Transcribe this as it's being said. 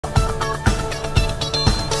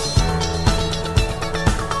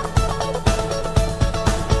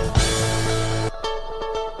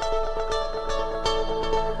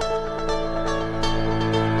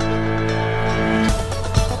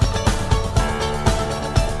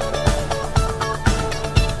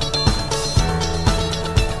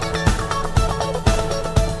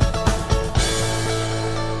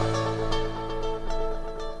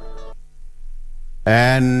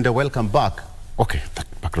And welcome back. Okay, that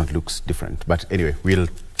background looks different, but anyway, we'll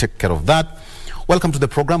take care of that. Welcome to the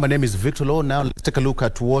program. My name is Victor Oloo. Now let's take a look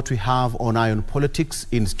at what we have on Iron Politics.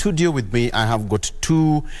 In studio with me, I have got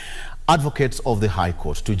two advocates of the High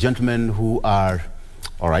Court, two gentlemen who are,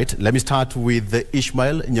 all right, let me start with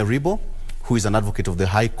Ishmael Nyaribo, who is an advocate of the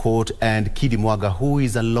High Court, and Kidi Mwaga, who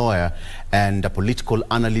is a lawyer and a political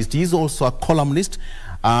analyst. He is also a columnist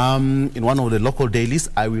in one of the local dailies.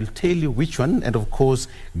 I will tell you which one, and of course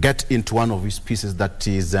get into one of his pieces that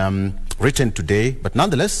is written today. But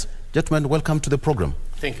nonetheless, gentlemen, welcome to the program.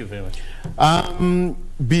 Thank you very much.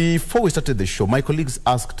 Before we started the show, my colleagues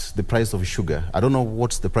asked the price of sugar. I don't know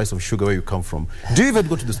what's the price of sugar where you come from. Do you even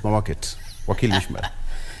go to the supermarket, Wakil Ishmael?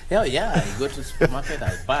 Yeah, I go to the supermarket,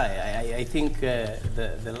 I buy. I think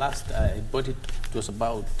the last I bought it was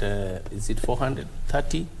about, is it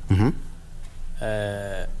 430? Mm-hmm.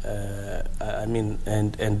 I mean,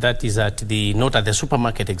 and that is at the, not at the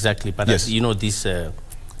supermarket exactly, but yes, at, you know, these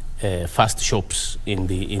fast shops in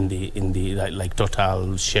the like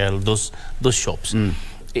Total, Shell, those shops. Mm.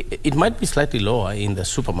 It might be slightly lower in the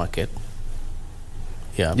supermarket.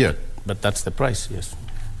 Yeah. But that's the price. Yes.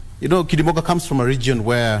 You know, Kidi Mwaga comes from a region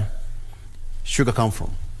where sugar comes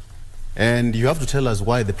from. And you have to tell us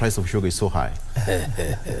why the price of sugar is so high.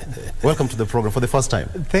 Welcome to the program for the first time.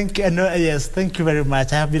 Thank you. Yes, thank you very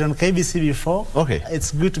much. I have been on KBC before. Okay.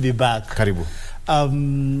 It's good to be back. Karibu.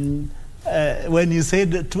 When you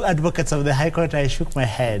said two advocates of the High Court, I shook my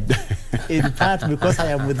head. In part because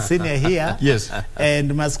I am with senior here. Yes.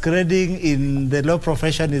 And masquerading in the law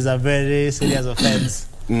profession is a very serious offense.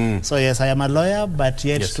 Mm. So yes, I am a lawyer, but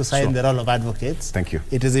yet to sign the role of advocates. Thank you.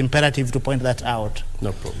 It is imperative to point that out.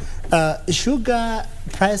 No problem. Sugar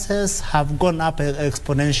prices have gone up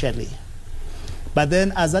exponentially. But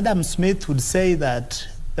then, as Adam Smith would say, that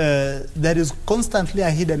there is constantly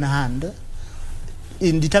a hidden hand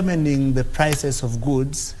in determining the prices of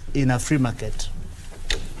goods in a free market.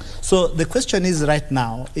 So the question is right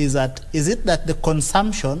now, is it that the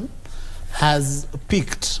consumption has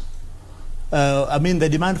peaked? I mean, the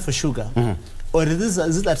demand for sugar, or is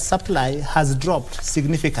it that supply has dropped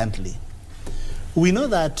significantly? We know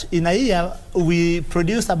that in a year, we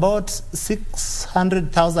produce about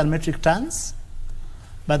 600,000 metric tons,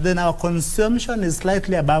 but then our consumption is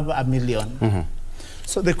slightly above 1 million.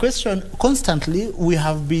 So the question, constantly, we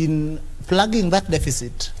have been plugging that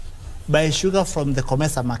deficit by sugar from the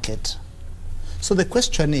Comesa market. So the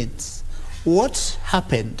question is, what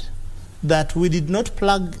happened that we did not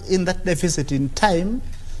plug in that deficit in time,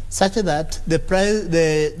 such that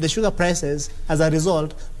the sugar prices, as a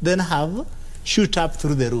result, then have shoot up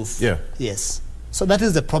through the roof? Yeah. Yes. So that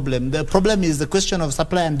is the problem. The problem is the question of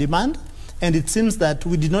supply and demand, and it seems that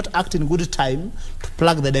we did not act in good time to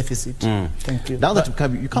plug the deficit. Thank you. Now that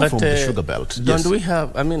you come from the sugar belt, don't we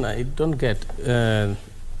have? I mean, I don't get.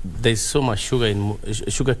 There's so much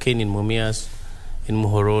sugar cane in Mumias, in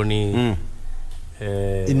Muhoroni.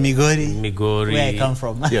 In Migori, where I come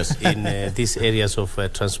from. Yes. In these areas of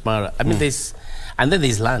Transmara. I mean, and then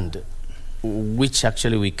there's land, which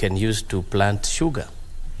actually we can use to plant sugar.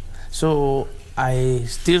 So I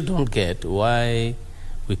still don't get why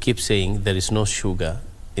we keep saying there is no sugar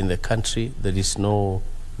in the country, there is no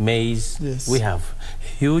maize. Yes. We have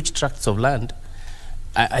huge tracts of land.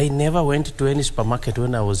 I never went to any supermarket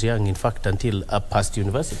when I was young, in fact, until past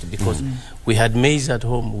university, because we had maize at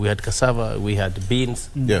home, we had cassava, we had beans.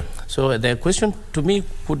 Yeah. So the question to me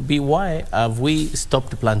would be, why have we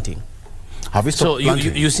stopped planting? Have we stopped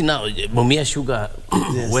planting? You see now, Mumia sugar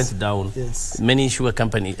went down. Yes. Many sugar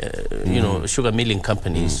companies, sugar milling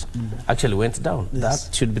companies actually went down. Yes.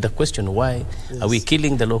 That should be the question. Why are we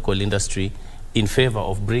killing the local industry in favor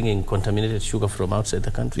of bringing contaminated sugar from outside the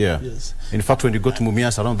country? Yeah. Yes. In fact, when you go to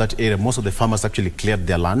Mumias, around that area, most of the farmers actually cleared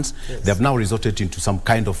their lands. Yes. They have now resorted into some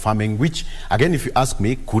kind of farming, which, again, if you ask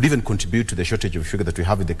me, could even contribute to the shortage of sugar that we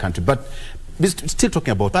have in the country. But we're still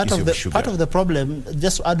talking about the issue of sugar. Part of the problem,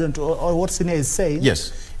 just to add on to what Senior is saying,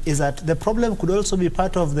 yes, is that the problem could also be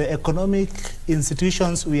part of the economic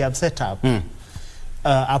institutions we have set up.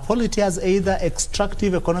 Our polity has either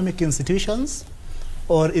extractive economic institutions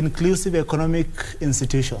or inclusive economic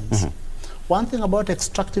institutions. One thing about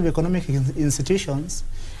extractive economic institutions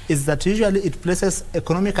is that usually it places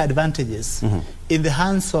economic advantages in the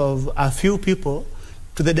hands of a few people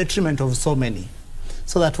to the detriment of so many.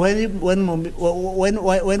 So that when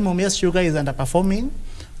Mumias sugar is underperforming,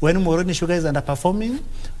 when Moroni sugar is underperforming,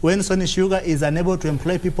 when Sony sugar is unable to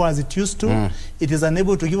employ people as it used to, it is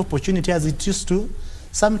unable to give opportunity as it used to,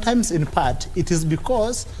 sometimes in part it is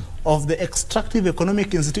because of the extractive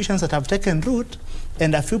economic institutions that have taken root,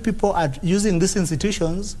 and a few people are using these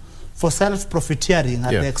institutions for self-profiteering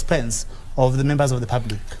at the expense of the members of the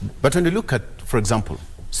public. But when you look at, for example,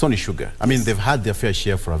 Sony Sugar, I mean, they've had their fair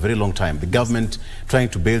share for a very long time. The government trying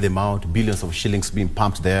to bail them out, billions of shillings being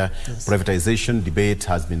pumped there. Privatization debate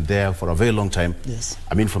has been there for a very long time.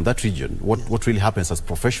 I mean, from that region, what really happens as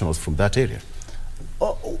professionals from that area?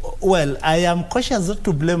 Well, I am cautious not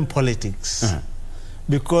to blame politics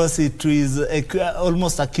because it is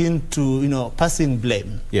almost akin to, you know, passing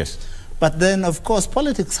blame. Yes. But then, of course,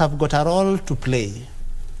 politics have got a role to play.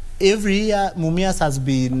 Every year, Mumias has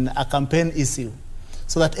been a campaign issue,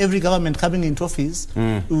 so that every government coming into office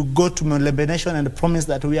will go to Mwaga Nation and promise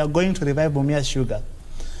that we are going to revive Mumias Sugar.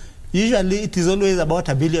 Usually, it is always about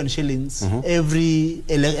 1 billion shillings every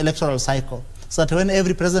electoral cycle. So that when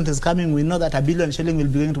every president is coming, we know that 1 billion shilling will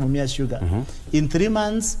be going to Mumias Sugar. In 3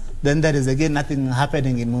 months, then there is again nothing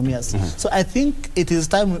happening in Mumias. So I think it is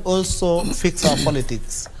time we also fix our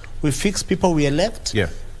politics. We fix people we elect.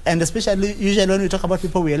 And especially, usually when we talk about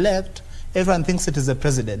people we elect, everyone thinks it is the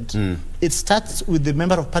president. It starts with the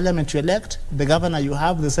member of parliament you elect, the governor you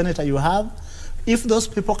have, the senator you have. If those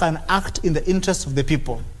people can act in the interest of the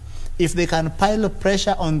people, if they can pile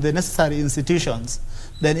pressure on the necessary institutions,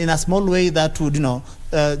 then in a small way that would, you know,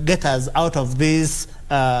 get us out of this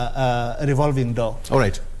revolving door. All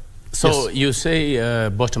right. So you say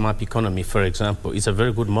bottom-up economy, for example, is a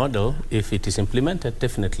very good model if it is implemented,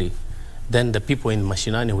 definitely. Then the people in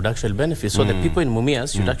Mashinani would actually benefit. So the people in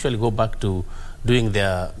Mumias should actually go back to doing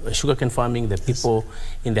their sugarcane farming. The people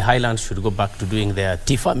in the highlands should go back to doing their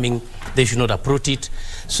tea farming. They should not uproot it.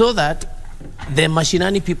 So that the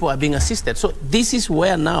Mashinani people are being assisted. So this is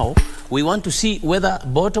where now we want to see whether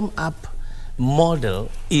bottom-up model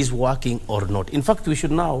is working or not. In fact, we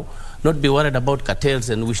should now not be worried about cartels,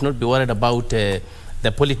 and we should not be worried about the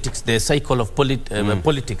politics, the cycle of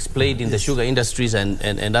politics played in the sugar industries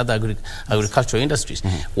and other agricultural industries.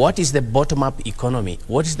 What is the bottom-up economy?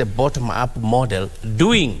 What is the bottom-up model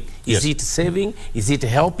doing? Is it saving? Is it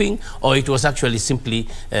helping? Or it was actually simply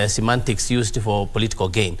semantics used for political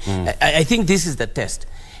gain? I think this is the test.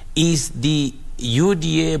 Is the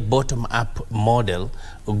UDA bottom-up model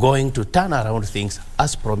going to turn around things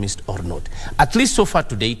as promised or not? At least so far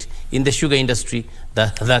to date, in the sugar industry,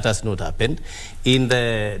 that has not happened. In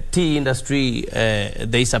the tea industry,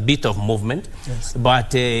 there is a bit of movement,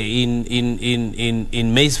 but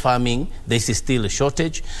in maize farming, there is still a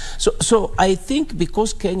shortage. So I think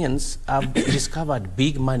because Kenyans have discovered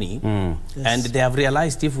big money, and they have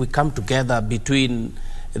realized if we come together between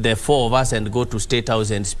the 4 of us and go to State House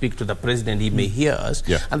and speak to the president, he may hear us,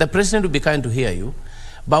 and the president will be kind to hear you.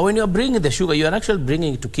 But when you're bringing the sugar, you're actually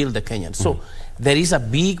bringing it to kill the Kenyans. So there is a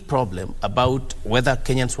big problem about whether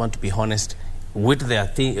Kenyans want to be honest with their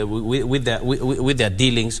with their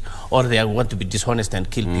dealings, or they want to be dishonest and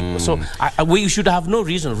kill people. So we should have no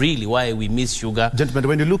reason really why we miss sugar. Gentlemen,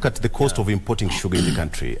 when you look at the cost of importing sugar in the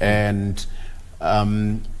country and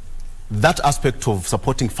that aspect of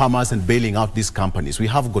supporting farmers and bailing out these companies, we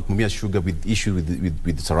have got Mumias Sugar with issue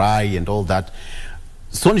with Sarai and all that.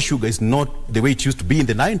 Sony Sugar is not the way it used to be in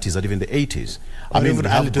the 90s or even the 80s. I mean, even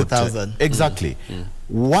early 2000. Exactly.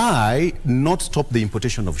 Why not stop the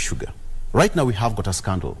importation of sugar? Right now we have got a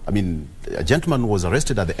scandal. I mean, a gentleman was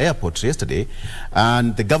arrested at the airport yesterday,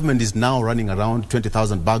 and the government is now running around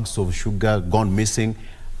 20,000 bags of sugar gone missing.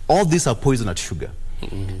 All these are poisoned sugar.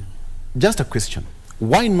 Just a question.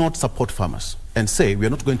 Why not support farmers and say we are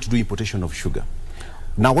not going to do importation of sugar?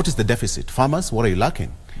 Now, what is the deficit? Farmers, what are you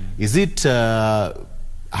lacking? Is it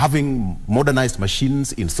having modernized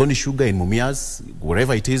machines in Sony Sugar, in Mumias,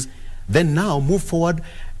 wherever it is? Then now move forward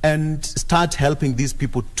and start helping these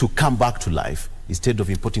people to come back to life instead of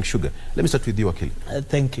importing sugar. Let me start with you, Wakili.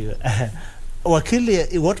 Thank you.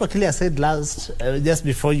 Wakili, what Wakili has said last, just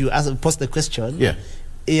before you post the question,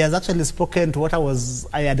 he has actually spoken to what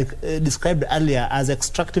I had described earlier as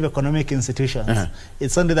extractive economic institutions.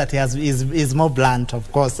 It's only that he is more blunt, of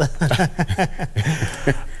course.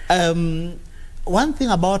 One thing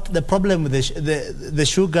about the problem with the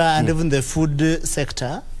sugar and even the food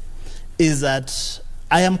sector is that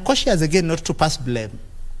I am cautious again not to pass blame.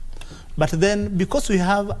 But then because we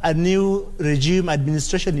have a new regime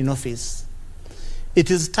administration in office,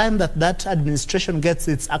 it is time that that administration gets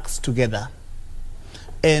its acts together.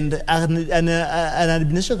 And an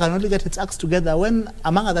administration can only get its acts together when,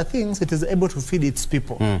 among other things, it is able to feed its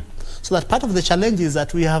people. So that part of the challenge is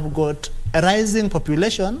that we have got a rising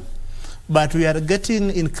population, but we are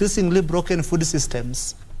getting increasingly broken food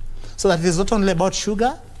systems. So that it is not only about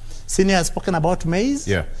sugar. Senior has spoken about maize.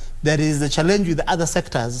 There is the challenge with the other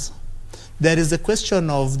sectors. There is the question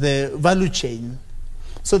of the value chain.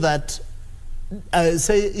 So that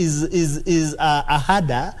say is a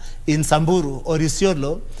herder in Samburu or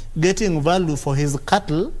Isiolo getting value for his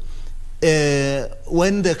cattle,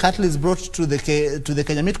 when the cattle is brought to the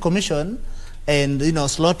Kenya Meat Commission and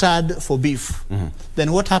slaughtered for beef,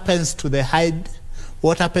 then what happens to the hide?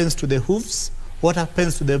 What happens to the hoofs? What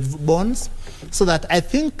happens to the bones? So that I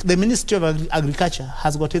think the Ministry of Agriculture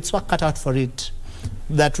has got its work cut out for it.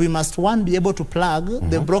 That we must, one, be able to plug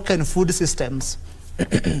the broken food systems.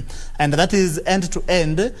 And that is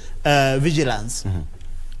end-to-end vigilance.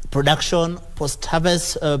 Production,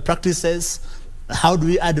 post-harvest practices. How do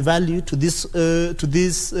we add value to this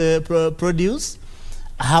produce?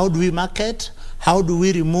 How do we market? How do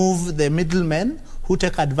we remove the middlemen who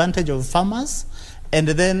take advantage of farmers? And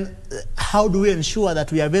then how do we ensure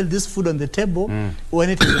that we avail this food on the table when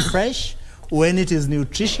it is fresh, when it is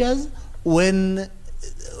nutritious, when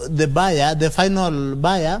the buyer, the final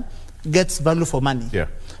buyer, gets value for money? Yeah.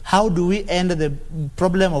 How do we end the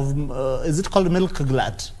problem of, is it called milk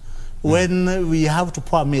glut? When we have to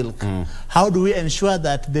pour milk, how do we ensure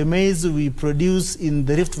that the maize we produce in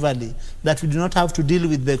the Rift Valley, that we do not have to deal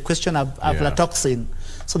with the question of aflatoxin,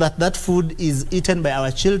 so that that food is eaten by our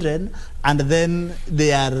children, and then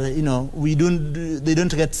they are, they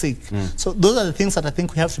don't get sick. So those are the things that I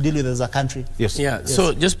think we have to deal with as a country. Yes. Yeah. Yes.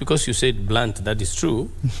 So just because you said blunt, that is true.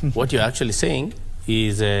 What you're actually saying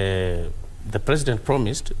is the president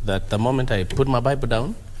promised that the moment I put my Bible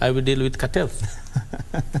down, I will deal with cartels.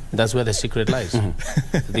 That's where the secret lies.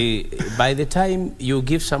 By the time you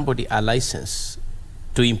give somebody a license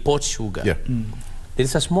to import sugar, there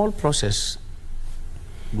is a small process.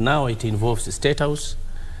 Now it involves the State House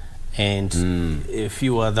and a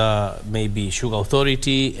few other, maybe Sugar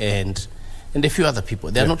Authority and a few other people.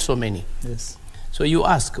 There are not so many. Yes. So you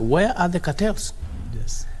ask, where are the cartels?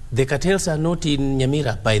 Yes. The cartels are not in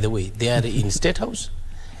Nyamira, by the way. They are in State House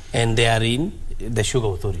and they are in the Sugar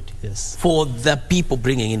Authority. Yes. For the people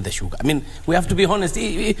bringing in the sugar. I mean, we have to be honest.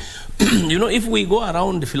 If we go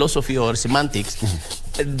around philosophy or semantics,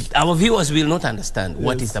 our viewers will not understand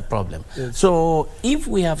what is the problem. Yes. So if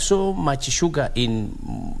we have so much sugar in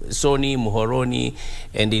Soni, Muhoroni,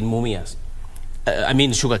 and in Mumias,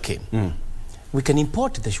 sugar cane, we can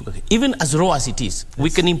import the sugar cane. Even as raw as it is, we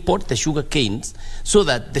can import the sugar canes so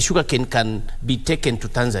that the sugar cane can be taken to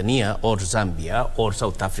Tanzania or Zambia or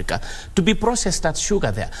South Africa to be processed as sugar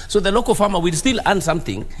there. So the local farmer will still earn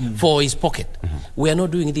something for his pocket. We are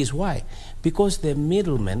not doing this. Why? Because the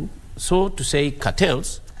middlemen, so to say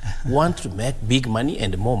cartels, want to make big money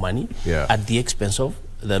and more money at the expense of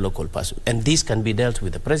the local person. And this can be dealt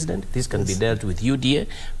with the president, this can be dealt with UDA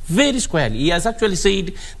very squarely. He has actually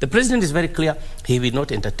said, the president is very clear, he will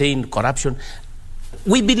not entertain corruption.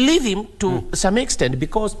 We believe him to some extent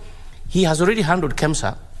because he has already handled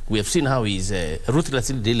KEMSA. We have seen how he's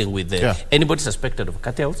ruthlessly dealing with anybody suspected of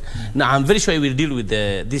cartels. Now I'm very sure he will deal with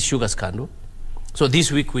this sugar scandal. So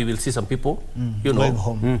this week we will see some people, going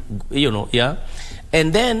home.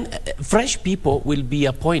 And then fresh people will be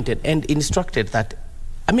appointed and instructed that,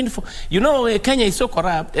 Kenya is so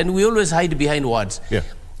corrupt and we always hide behind words. Yeah.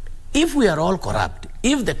 If we are all corrupt,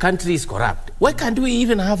 if the country is corrupt, why can't we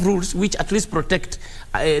even have rules which at least protect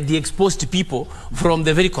the exposed people from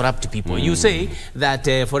the very corrupt people? You say that,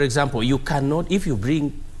 for example, you cannot, if you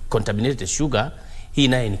bring contaminated sugar,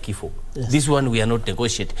 this one we are not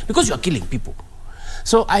negotiating because you are killing people.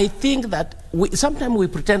 So I think that sometimes we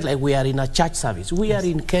pretend like we are in a church service. We are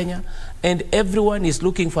in Kenya and everyone is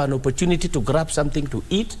looking for an opportunity to grab something to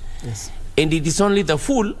eat. Yes. And it is only the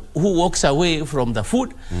fool who walks away from the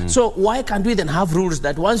food. So why can't we then have rules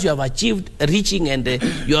that once you have achieved reaching and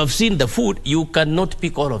you have seen the food, you cannot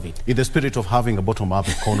pick all of it? In the spirit of having a bottom-up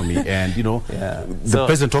economy and, the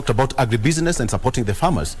president talked about agribusiness and supporting the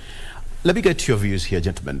farmers. Let me get your views here,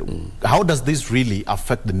 gentlemen. How does this really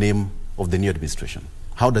affect the name of the new administration?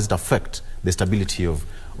 How does it affect the stability of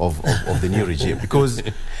the new regime? Because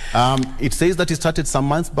it says that it started some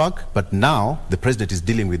months back, but now the president is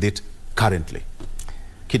dealing with it currently.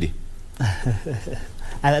 Kidi.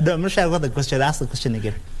 I'm not sure I got the question. Ask the question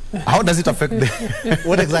again. How does it affect the...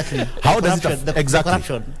 What exactly? How does it affect... The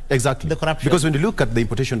corruption. Exactly. The corruption. Because when you look at the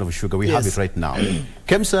importation of sugar, we have it right now.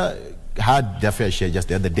 KEMSA had their fair share just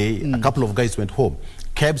the other day. A couple of guys went home.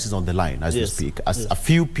 KEBS is on the line as we speak. As a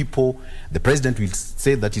few people, the president will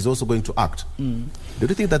say that he's also going to act. Do you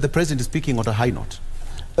think that the president is speaking on a high note?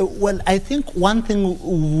 Well, I think one thing,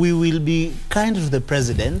 we will be kind to the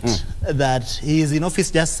president that he is in office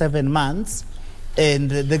just 7 months and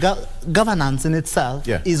the governance in itself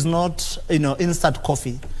is not, instant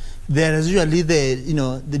coffee. There is usually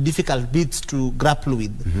the difficult bits to grapple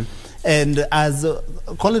with. And as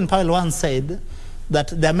Colin Powell once said,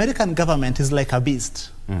 that the American government is like a beast.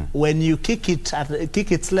 When you kick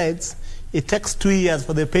its legs, it takes 2 years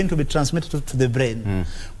for the pain to be transmitted to the brain.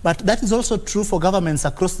 But that is also true for governments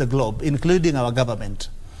across the globe, including our government.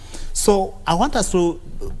 So I want us to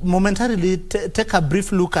momentarily take a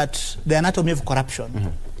brief look at the anatomy of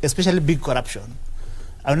corruption, especially big corruption.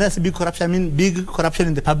 When I say big corruption, I mean big corruption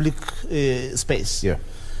in the public space. Yeah.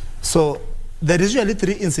 So there is usually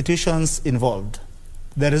 3 institutions involved.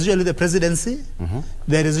 There is usually the presidency,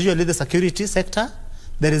 there is usually the security sector,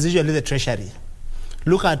 there is usually the treasury.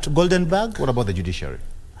 Look at Goldenberg. What about the judiciary?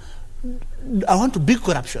 I want to big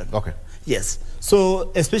corruption. Okay. Yes.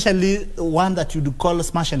 So especially one that you'd call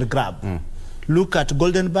smash and grab. Look at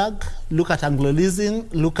Goldenberg, look at Anglo-leasing,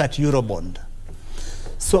 look at Eurobond.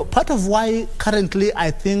 So part of why currently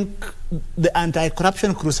I think the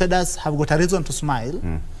anti-corruption crusaders have got a reason to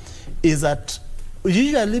smile is that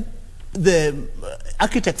usually the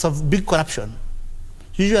architects of big corruption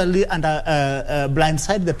usually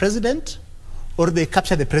blindside the president or they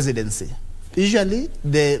capture the presidency. Usually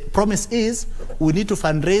the promise is we need to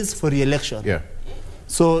fundraise for re-election. Yeah.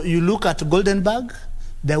 So you look at Goldenberg,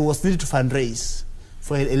 there was need to fundraise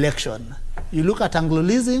for election. You look at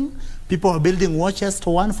Anglo-leasing, people are building watches to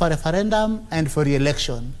one for referendum and for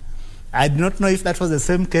re-election. I do not know if that was the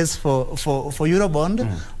same case for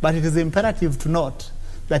Eurobond, but it is imperative to note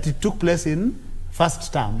that it took place in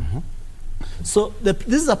first term. So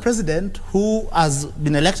this is a president who has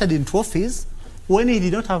been elected into office when he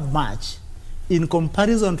did not have much in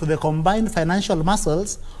comparison to the combined financial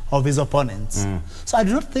muscles of his opponents. So I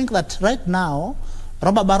do not think that right now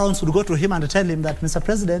robber barons would go to him and tell him that, Mr.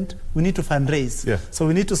 President, we need to fundraise. Yeah. So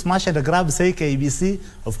we need to smash and grab, say, KBC.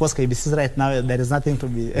 Of course, KBC right now, there is nothing to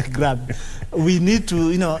be grabbed. We need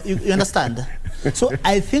to, you understand? So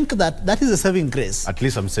I think that is a saving grace. At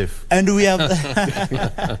least I'm safe. And we have,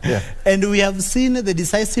 and we have seen the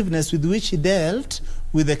decisiveness with which he dealt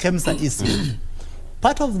with the KEMSA issue.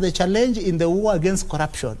 Part of the challenge in the war against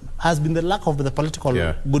corruption has been the lack of the political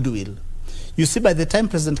goodwill. You see, by the time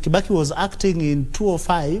President Kibaki was acting in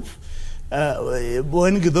 2005,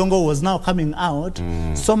 when Githongo was now coming out,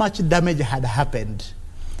 so much damage had happened.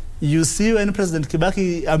 You see, when President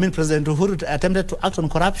Uhuru attempted to act on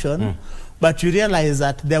corruption, but you realize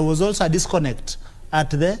that there was also a disconnect at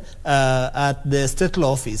the state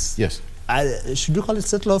law office. Yes. Should you call it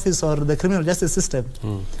state law office or the criminal justice system?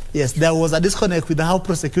 Yes, there was a disconnect with how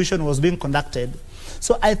prosecution was being conducted.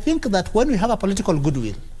 So I think that when we have a political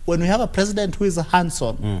goodwill, when we have a president who is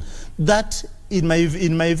hands-on, that, in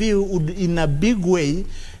my view, would in a big way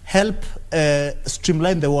help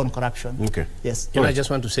streamline the war on corruption. Okay. Yes. I just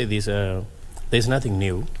want to say this: there's nothing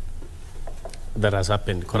new that has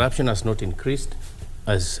happened. Corruption has not increased,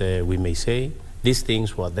 as we may say. These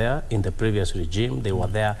things were there in the previous regime. They were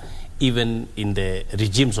there even in the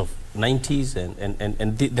regimes of 90s,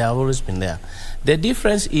 and they have always been there. The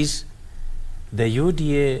difference is the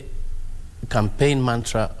UDA campaign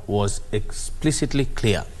mantra was explicitly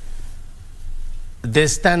clear. The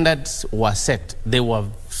standards were set. They were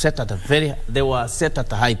set at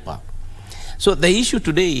a hyper. So the issue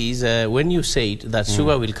today is when you said that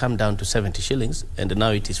sugar will come down to 70 shillings and now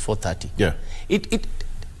it is 430. Yeah.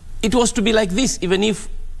 It was to be like this even if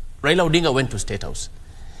Raila Odinga went to State House.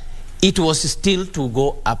 It was still to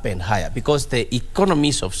go up and higher because the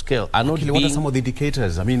economies of scale are not being... What are some of the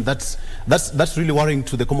indicators? I mean, that's really worrying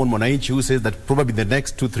to the common Mwananchi who says that probably the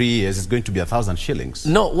next 2-3 years is going to be 1,000 shillings.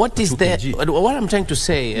 No, what I'm trying to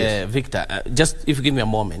say, Victor, just if you give me a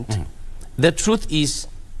moment, the truth is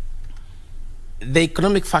the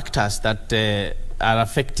economic factors that are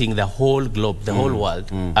affecting the whole globe, the whole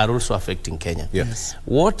world, are also affecting Kenya. Yes.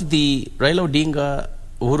 What the Raila Odinga,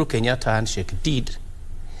 Uhuru Kenyatta handshake did,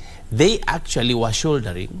 they actually were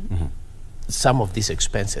shouldering some of these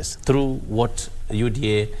expenses through what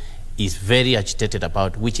UDA is very agitated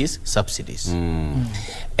about, which is subsidies.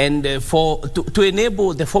 And to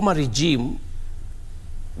enable the former regime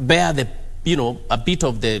bear the, a bit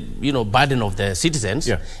of the, burden of the citizens,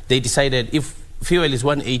 they decided if fuel is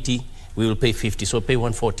 180, we will pay 50, so pay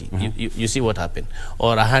 140. You see what happened.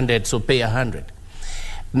 Or 100, so pay 100.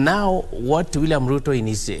 Now, what William Ruto in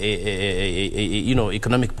his,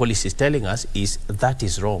 economic policy is telling us is that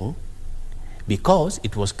is wrong because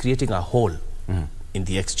it was creating a hole in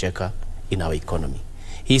the exchequer in our economy.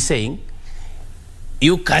 He's saying,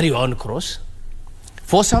 you carry on course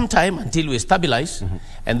for some time until we stabilize,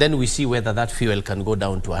 and then we see whether that fuel can go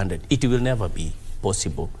down to 100. It will never be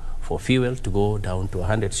possible for fuel to go down to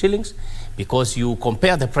 100 shillings because you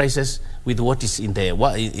compare the prices with what is in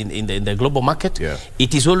the global market,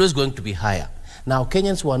 it is always going to be higher. Now,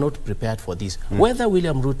 Kenyans were not prepared for this. Whether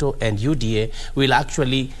William Ruto and UDA will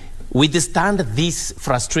actually withstand this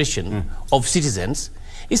frustration of citizens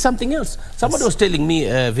is something else. Somebody was telling me,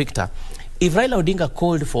 Victor, if Raila Odinga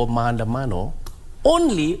called for maandamano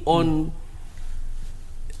only on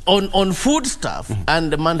food stuff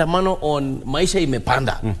and maandamano on maisha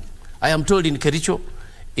imepanda, I am told in Kericho,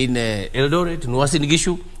 in Eldoret, in Uasin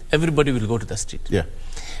Gishu, everybody will go to the street. Yeah.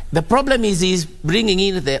 The problem is bringing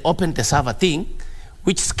in the open the server thing,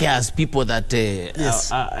 which scares people that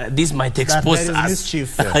this might expose us.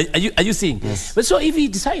 Mischief. Are you seeing? Yes. But so if he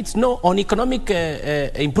decides, no, on economic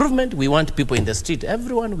improvement, we want people in the street,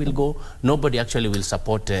 everyone will go. Nobody actually will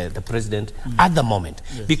support the president at the moment,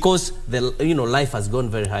 because life has gone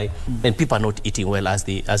very high and people are not eating well as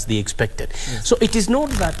they expected. Yes. So it is not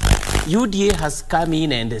that UDA has come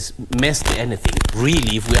in and has messed anything,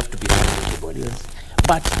 really, if we have to be honest with everybody. Yes.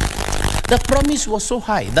 But the promise was so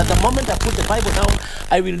high that the moment I put the Bible down,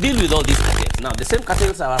 I will deal with all these cartels. Now, the same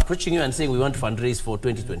cartels are approaching you and saying we want to fundraise for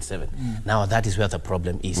 2027. Now, that is where the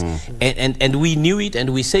problem is. And we knew it, and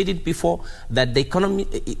we said it before, that the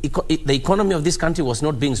economy of this country was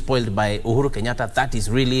not being spoiled by Uhuru Kenyatta. That is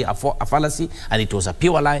really a fallacy, and it was a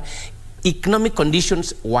pure lie. Economic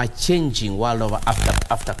conditions were changing world over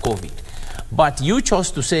after COVID. But you chose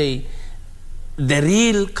to say the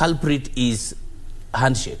real culprit is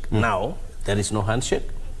handshake. Now, there is no handshake,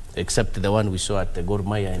 except the one we saw at the Gor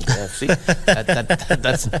Mahia and the FC.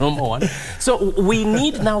 That's number one. So we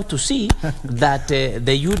need now to see that the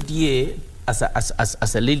UDA,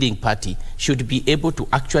 as a leading party, should be able to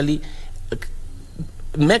actually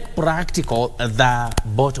make practical the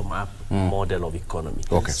bottom-up model of economy.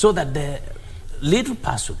 Okay. So that the little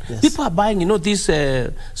person, people are buying, this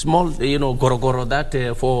small, goro that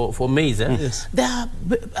for maize. Yes.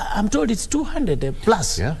 I'm told it's 200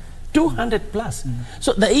 plus. Yeah. 200 plus.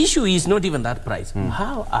 So the issue is not even that price.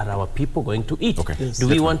 How are our people going to eat? Okay. Yes. Do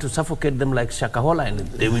we want to suffocate them like Shakahola and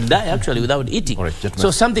they will die actually without eating? Right, so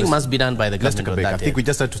something must be done by the government. I think we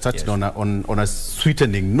just had to touch on a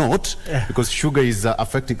sweetening note, because sugar is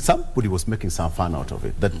affecting. Somebody was making some fun out of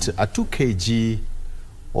it, that a 2 kg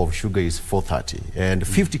of sugar is 430 and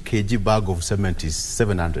 50 kg bag of cement is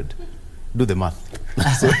 700. Do the math.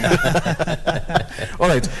 All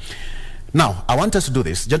right. Now, I want us to do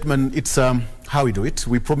this. Gentlemen, it's how we do it.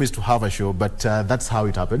 We promised to have a show, but that's how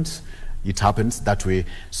it happens. It happens that way.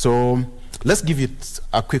 So let's give you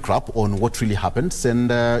a quick wrap on what really happens. And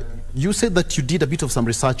you said that you did a bit of some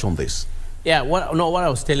research on this. Yeah, what I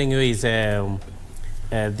was telling you is the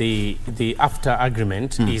AFTA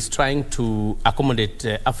agreement is trying to accommodate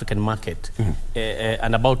African market,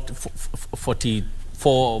 and about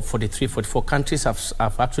 44 countries have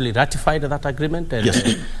actually ratified that agreement,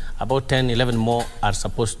 and about 10, 11 more are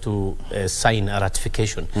supposed to sign a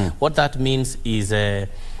ratification. What that means is, there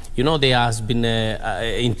has been an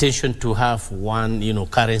intention to have one,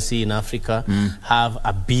 currency in Africa, have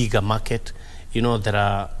a bigger market. There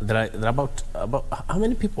are about how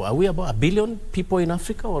many people? Are we about 1 billion people in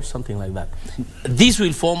Africa or something like that? This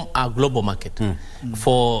will form a global market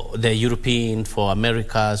for the Europeans, for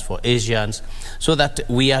Americans, for Asians, so that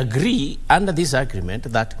we agree under this agreement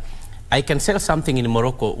that I can sell something in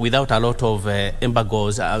Morocco without a lot of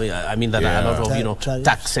embargoes. I mean that a lot of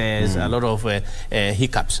taxes, a lot of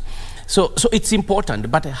hiccups. So it's important.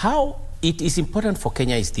 But how it is important for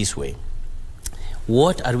Kenya is this way: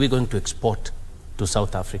 what are we going to export to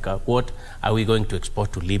South Africa? What are we going to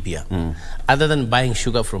export to Libya? Other than buying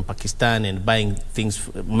sugar from Pakistan and buying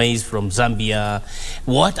maize from Zambia,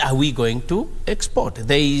 what are we going to export?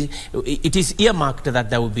 It is earmarked that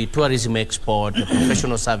there will be tourism export,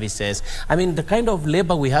 professional services. I mean, the kind of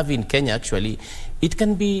labor we have in Kenya, actually, it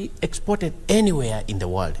can be exported anywhere in the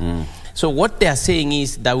world. So what they are saying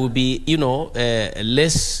is there will be,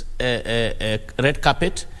 less red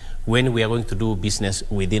carpet when we are going to do business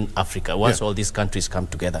within Africa, once all these countries come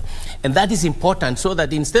together. And that is important, so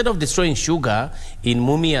that instead of destroying sugar in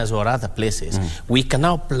Mumias or other places, we can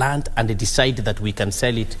now plant and decide that we can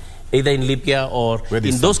sell it either in Libya or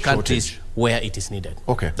in those countries where it is needed.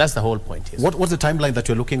 Okay. That's the whole point. Yes. What's the timeline that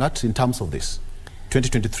you're looking at in terms of this?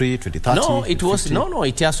 2023, 2030? No,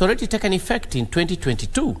 it has already taken effect in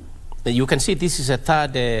 2022. You can see this is a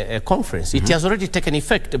third conference. It has already taken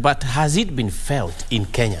effect, but has it been felt in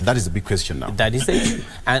Kenya? That is the big question now. That is the issue.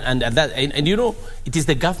 And it is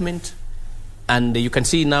the government, and you can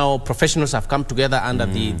see now professionals have come together under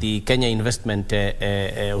the Kenya Investment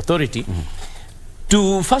Authority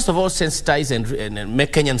to, first of all, sensitize and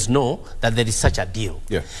make Kenyans know that there is such a deal.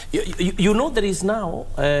 Yeah. There is now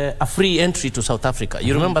a free entry to South Africa.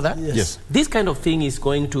 You remember that? Yes. This kind of thing is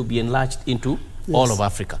going to be enlarged into all of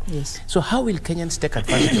Africa. Yes. So how will Kenyans take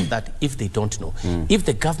advantage of that if they don't know? If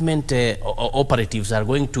the government operatives are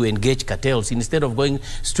going to engage cartels instead of going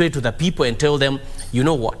straight to the people and tell them, you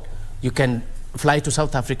know what, you can fly to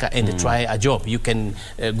South Africa and try a job. You can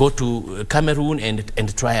go to Cameroon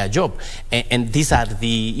and try a job. And these are the,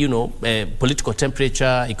 you know, political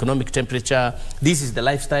temperature, economic temperature. This is the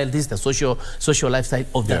lifestyle. This is the social lifestyle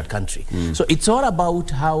of that country. So it's all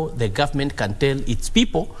about how the government can tell its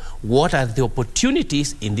people what are the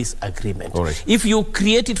opportunities in this agreement. All right. If you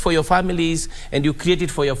create it for your families and you create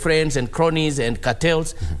it for your friends and cronies and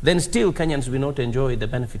cartels, then still Kenyans will not enjoy the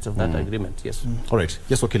benefits of that agreement. Yes. All right.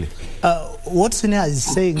 Yes, Wakili. What Senior is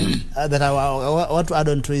saying that I want to add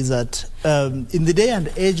on to is that in the day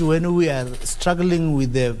and age when we are struggling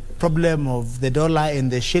with the problem of the dollar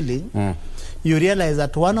and the shilling, you realize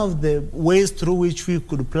that one of the ways through which we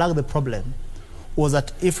could plug the problem was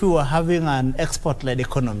that if we were having an export-led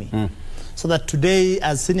economy. So that today,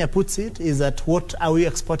 as Senior puts it, is that what are we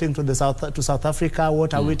exporting to South Africa?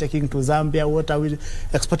 What are we taking to Zambia? What are we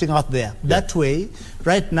exporting out there? That way,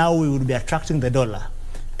 right now we would be attracting the dollar,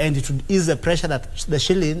 and it would ease the pressure that the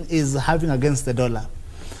shilling is having against the dollar.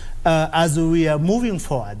 As we are moving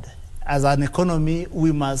forward as an economy,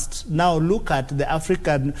 we must now look at the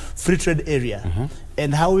African free trade area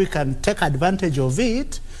and how we can take advantage of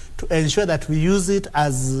it to ensure that we use it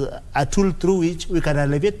as a tool through which we can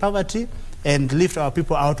alleviate poverty and lift our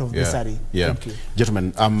people out of misery. Thank you.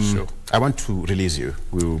 Gentlemen, Sure. I want to release you.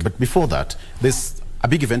 But before that, there's a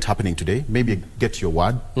big event happening today. Maybe get your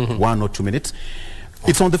word, 1 or 2 minutes.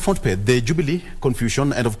 It's on the front page, the Jubilee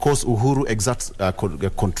confusion, and of course Uhuru exerts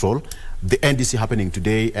control. The NDC happening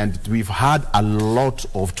today, and we've had a lot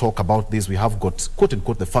of talk about this. We have got,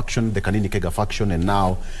 quote-unquote, the faction, the Kanini Kega faction, and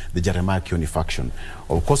now the Jeremiah Kioni faction.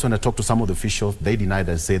 Of course, when I talk to some of the officials, they denied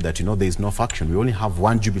and said that, you know, there is no faction. We only have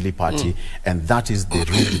one Jubilee party, and that is the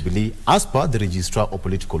real Jubilee, as per the registrar of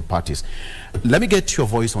political parties. Let me get your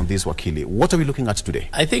voice on this, Wakili. What are we looking at today?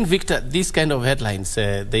 I think, Victor, these kind of headlines,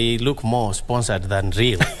 they look more sponsored than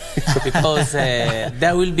real because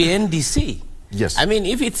there will be NDC. Yes. I mean,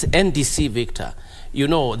 if it's NDC, Victor, you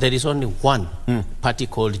know, there is only one party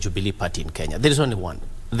called Jubilee Party in Kenya. There is only one.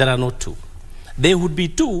 There are not two. There would be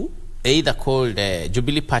two, either called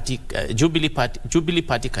Jubilee Party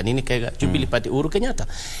Kanini Kega, Jubilee Party Uhuru Kenyatta.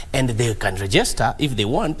 And they can register, if they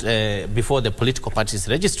want, before the political parties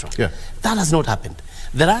registrar. That has not happened.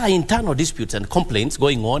 There are internal disputes and complaints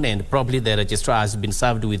going on, and probably the registrar has been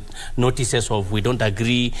served with notices of we don't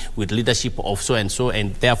agree with leadership of so and so,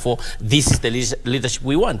 and therefore this is the leadership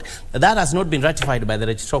we want. That has not been ratified by the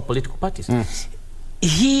registrar of political parties.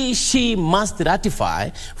 She must ratify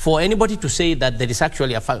for anybody to say that there is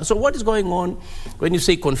actually a fact. So what is going on when you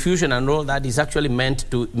say confusion and all that is actually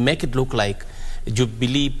meant to make it look like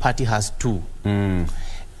Jubilee Party has two.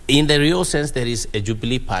 In the real sense, there is a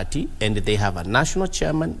Jubilee Party, and they have a national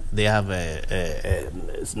chairman, they have a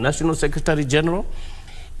national secretary general,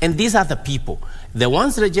 and these are the people. The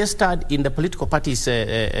ones registered in the political party's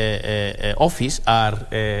office are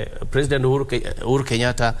President Uhuru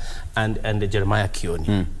Kenyatta and Jeremiah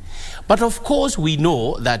Kioni. But of course, we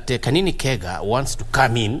know that Kanini Kega wants to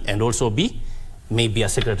come in and also be maybe a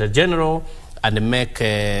secretary general, and make,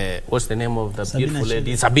 what's the name of the beautiful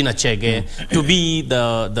lady? Sabina Chege, to be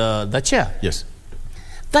the chair. Yes.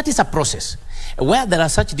 That is a process. Where there are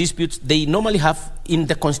such disputes, they normally have in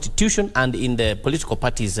the Constitution and in the Political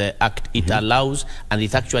Parties Act, it allows and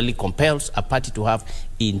it actually compels a party to have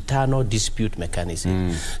internal dispute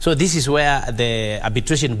mechanism. So this is where the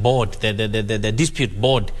arbitration board, the dispute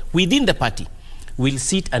board within the party will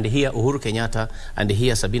sit and hear Uhuru Kenyatta and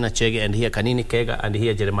hear Sabina Chege and hear Kanini Kega and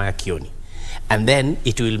hear Jeremiah Kioni. And then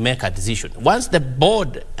it will make a decision. Once the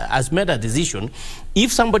board has made a decision,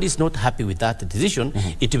 if somebody is not happy with that decision,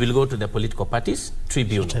 it will go to the political parties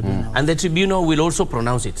tribunal. And the tribunal will also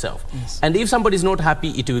pronounce itself. And if somebody is not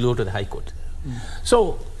happy, it will go to the High Court.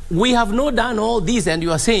 So we have not done all this, and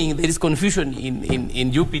you are saying there is confusion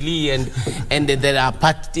in Jubilee, and there are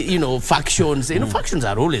factions. You know, factions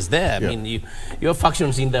are always there. I mean, you have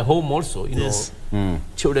factions in the home also. You know,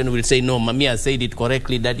 children will say, "No, Mommy has said it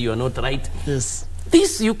correctly. Daddy, you are not right."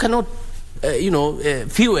 This you cannot,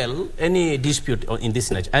 fuel any dispute in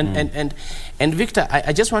this nature. And Victor,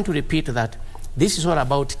 I just want to repeat that this is all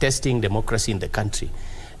about testing democracy in the country.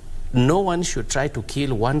 No one should try to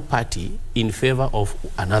kill one party in favor of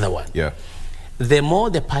another one. The more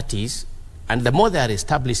the parties and the more they are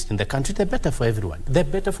established in the country, the better for everyone. They're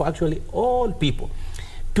better for actually all people.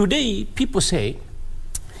 Today, people say,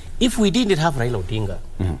 if we didn't have Raila Odinga,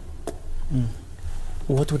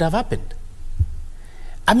 what would have happened?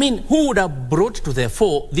 I mean, who would have brought to the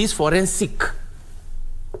fore this forensic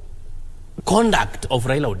conduct of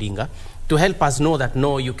Raila Odinga to help us know that,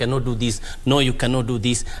 no, you cannot do this, no, you cannot do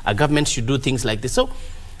this, a government should do things like this. So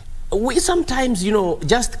we sometimes, you know,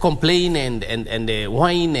 just complain and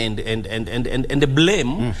whine and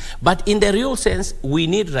blame, but in the real sense, we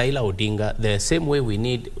need Raila Odinga the same way we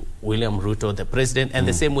need William Ruto, the president, and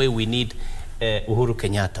the same way we need Uhuru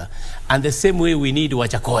Kenyatta, and the same way we need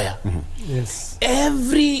Wajakoya. Yes.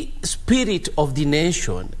 Every spirit of the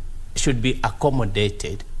nation should be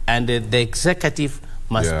accommodated, and the executive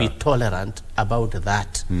must be tolerant about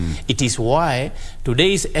that. It is why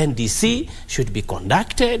today's NDC should be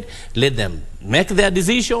conducted. Let them make their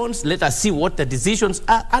decisions. Let us see what the decisions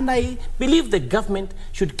are. And I believe the government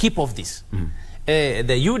should keep of this. The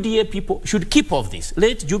UDA people should keep of this.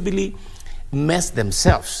 Let Jubilee mess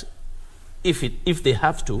themselves if they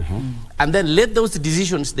have to. And then let those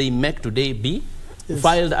decisions they make today be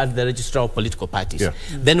filed at the register of political parties.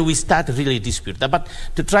 Then we start really dispute that. But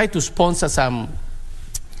to try to sponsor some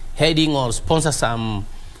heading or sponsor some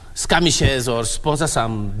skirmishes or sponsor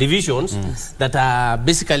some divisions that are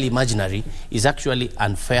basically imaginary is actually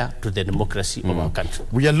unfair to the democracy of our country.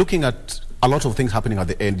 We are looking at a lot of things happening at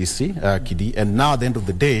the NDC, Kidi, and now at the end of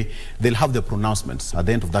the day, they'll have their pronouncements at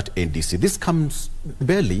the end of that NDC. This comes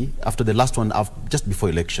barely after the last one, just before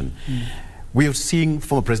election. We are seeing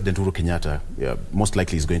former President Uhuru Kenyatta, most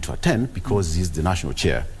likely is going to attend because he's the national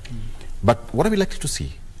chair. But what are we likely to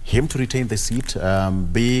see? Him to retain the seat,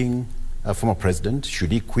 being a former president?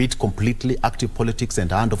 Should he quit completely active politics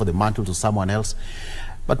and hand over the mantle to someone else?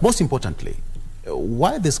 But most importantly,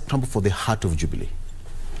 why this scramble for the heart of Jubilee?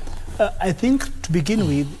 I think to begin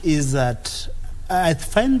with is that I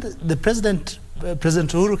find the President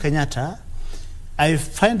Uhuru Kenyatta, I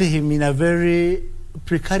find him in a very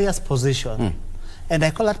precarious position. And I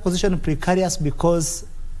call that position precarious because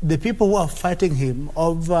the people who are fighting him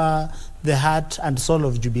over the heart and soul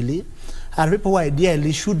of Jubilee are people who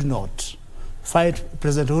ideally should not fight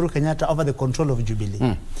President Uhuru Kenyatta over the control of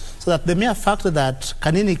Jubilee. So that the mere fact that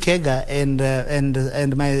Kanini Kega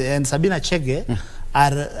and Sabina Chege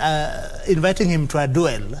are inviting him to a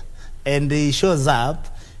duel and he shows up,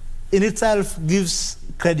 in itself gives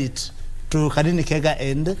credit to Kanini Kega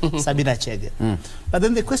and Sabina Chege. But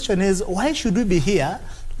then the question is, why should we be here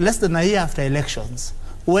less than a year after elections,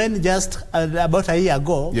 when just about a year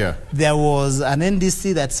ago, there was an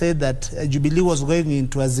NDC that said that Jubilee was going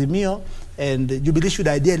into Azimio, and Jubilee should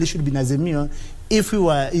ideally be in Azimio if we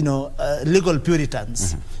were, you know, legal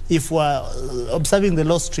Puritans, if we were observing the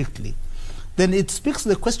law strictly. Then it speaks to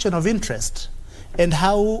the question of interest and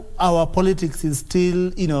how our politics is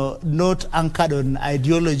still, you know, not anchored on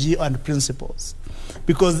ideology and principles.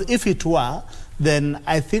 Because if it were, then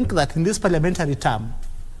I think that in this parliamentary term,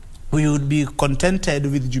 we would be contented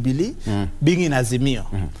with Jubilee being in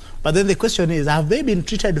Azimio. But then the question is, have they been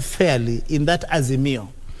treated fairly in that Azimio?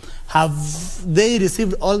 Have they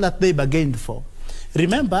received all that they bargained for?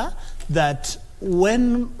 Remember that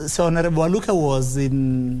when Honorable Waluke was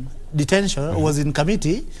in detention, was in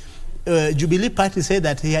committee, Jubilee Party said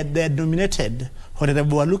that they had nominated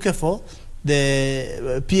Honorable Waluke for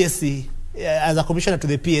the PSC, as a commissioner to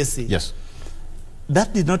the PSC. Yes.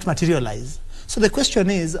 That did not materialize. So the question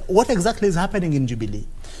is, what exactly is happening in Jubilee?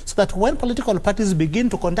 So that when political parties begin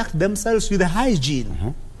to conduct themselves with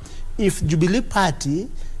hygiene, if Jubilee Party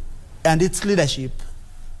and its leadership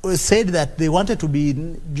said that they wanted to be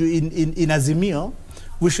in Azimio,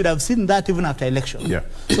 we should have seen that even after election.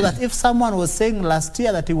 So that if someone was saying last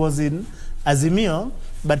year that he was in Azimio,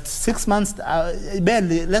 but 6 months,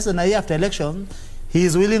 barely less than a year after election, he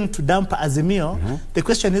is willing to dump Azimio, the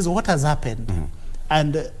question is, what has happened?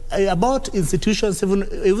 And about institutions,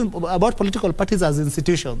 even about political parties as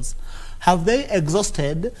institutions, have they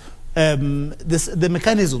exhausted the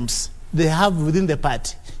mechanisms they have within the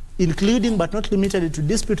party, including but not limited to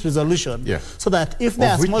dispute resolution, so that if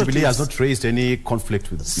there are small Jubilee has not raised any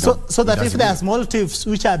conflict with, so that if there are small tiffs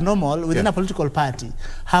which are normal within a political party,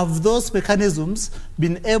 have those mechanisms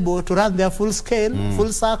been able to run their full scale,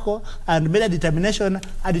 full circle, and made a determination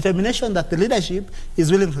that the leadership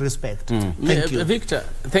is willing to respect? Thank you. Victor,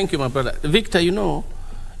 thank you, my brother. Victor, you know,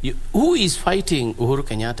 who is fighting Uhuru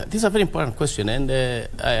Kenyatta? This is a very important question, and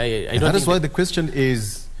I don't that is why the question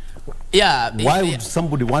is, why would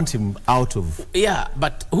somebody want him out of...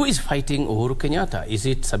 but who is fighting Uhuru Kenyatta? Is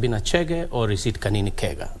it Sabina Chege or is it Kanini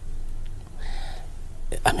Kega?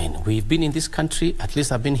 I mean, we've been in this country, at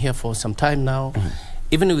least I've been here for some time now.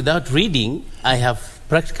 Even without reading, I have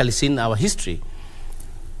practically seen our history.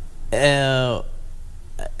 I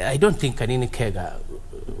don't think Kanini Kega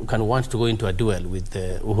can want to go into a duel with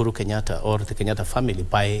Uhuru Kenyatta or the Kenyatta family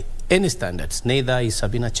by any standards. Neither is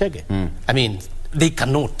Sabina Chege. I mean, they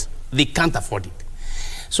cannot. They can't afford it.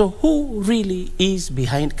 So who really is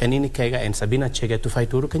behind Kanini Kega and Sabina Chege to fight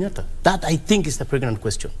Uhuru Kenyatta? That, I think, is the pregnant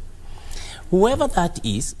question. Whoever that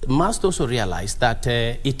is must also realize that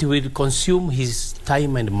it will consume his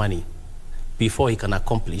time and money before he can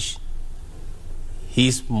accomplish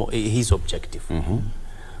his objective.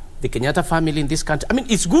 The Kenyatta family in this country, I mean,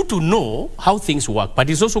 it's good to know how things work, but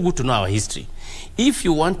it's also good to know our history. If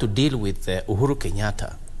you want to deal with Uhuru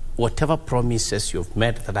Kenyatta, whatever promises you've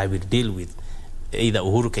made that I will deal with either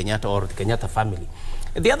Uhuru Kenyatta or the Kenyatta family.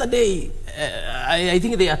 The other day, I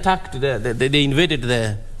think they attacked, they invaded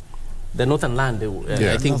the northern land,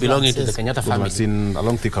 I think belonging to the Kenyatta family.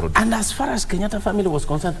 Along Thika Road. And as far as Kenyatta family was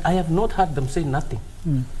concerned, I have not heard them say nothing.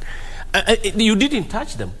 You didn't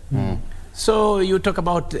touch them. So you talk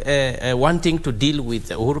about wanting to deal with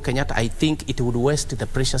Uhuru Kenyatta. I think it would waste the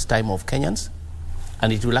precious time of Kenyans,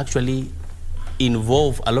 and it will actually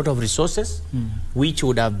involve a lot of resources which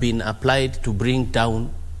would have been applied to bring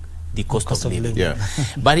down the cost of living.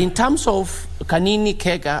 But in terms of Kanini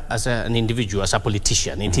Kega as an individual, as a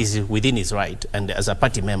politician, it is within his right, and as a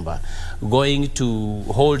party member, going to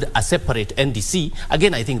hold a separate NDC,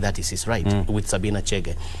 again, I think that is his right with Sabina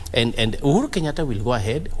Chege. And Uhuru Kenyatta will go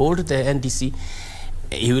ahead, hold the NDC.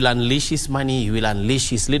 He will unleash his money, he will unleash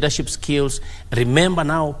his leadership skills. Remember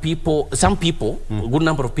now, some people, a good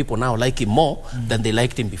number of people now like him more than they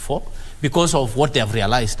liked him before because of what they have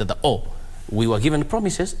realized that, we were given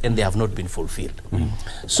promises and they have not been fulfilled.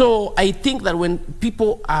 So I think that when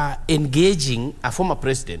people are engaging a former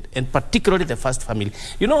president, and particularly the first family,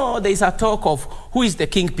 you know, there is a talk of who is the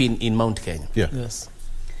kingpin in Mount Kenya. Yes.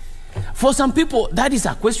 For some people, that is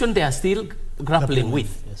a question they are still grappling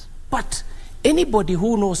with. Yes. But anybody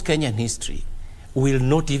who knows Kenyan history will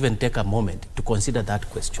not even take a moment to consider that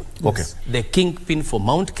question. Okay. The kingpin for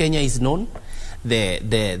Mount Kenya is known.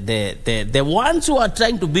 The ones who are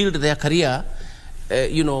trying to build their career,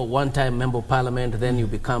 you know, one-time member of parliament, then you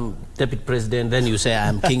become deputy president, then you say,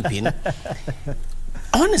 I'm kingpin.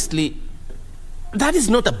 Honestly, that is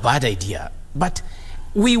not a bad idea. But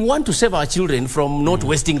we want to save our children from not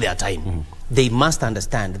wasting their time. They must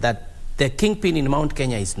understand that the kingpin in Mount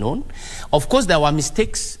Kenya is known. Of course, there were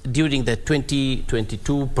mistakes during the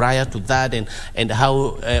 2022 prior to that, and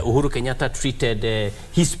how Uhuru Kenyatta treated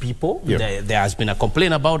his people. There has been a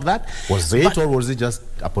complaint about that. Was it, or was it just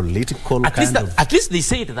a political At least they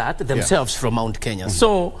said that themselves from Mount Kenya.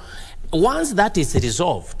 So once that is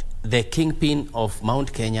resolved, the kingpin of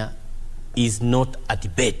Mount Kenya is not a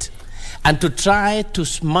debate. And to try to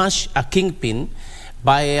smash a kingpin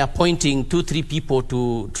by appointing 2-3 people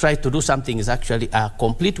to try to do something is actually a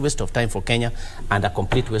complete waste of time for Kenya and a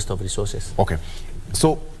complete waste of resources. Okay.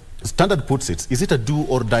 So, Standard puts it, is it a do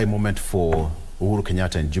or die moment for Uhuru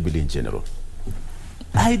Kenyatta and Jubilee in general?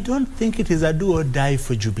 I don't think it is a do or die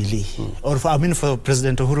for Jubilee, or for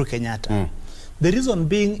President Uhuru Kenyatta. The reason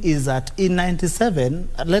being is that in 97,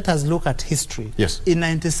 let us look at history. Yes. In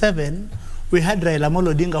 97, we had Raila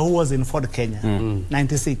Amolo Odinga, who was in Ford Kenya,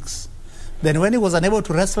 96. Then when he was unable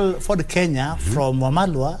to wrestle Ford Kenya from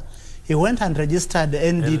Wamalwa, he went and registered the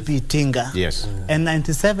NDP Tinga. Yes. And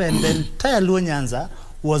 97, the entire Luo Nyanza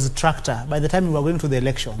was tractor by the time we were going to the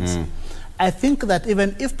elections. I think that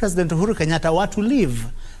even if President Uhuru Kenyatta were to leave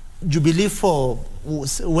Jubilee for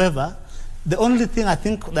whoever, the only thing I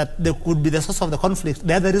think that there could be the source of the conflict,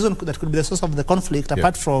 the other reason that could be the source of the conflict,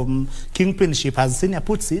 apart from kingpinship, as Senior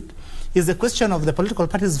puts it, is the question of the political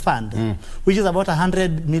parties fund, which is about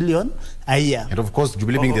 100 million a year. And of course,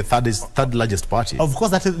 Jubilee being the third largest party. Of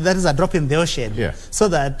course, that is a drop in the ocean. Yeah. So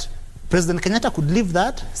that President Kenyatta could leave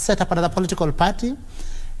that, set up another political party,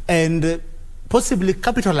 and possibly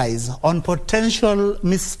capitalize on potential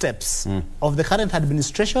missteps of the current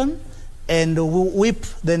administration, and whip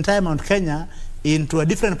the entire Mount Kenya into a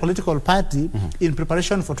different political party in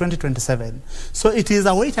preparation for 2027. So it is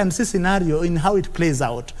a wait-and-see scenario in how it plays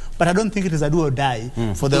out. But I don't think it is a do or die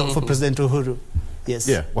for President Uhuru. Yes.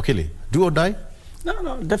 Yeah, Wakili, do or die?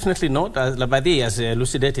 No, definitely not. Labadi has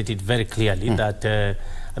elucidated it very clearly that,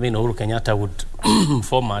 Uhuru Kenyatta would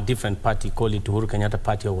form a different party, call it Uhuru Kenyatta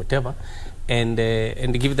Party or whatever, and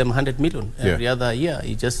give them 100 million every other year.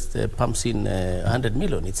 He just pumps in 100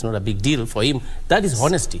 million. It's not a big deal for him. That is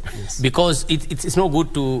honesty, because it's not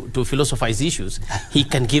good to philosophize issues. He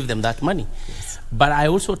can give them that money. But I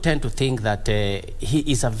also tend to think that he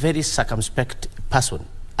is a very circumspect person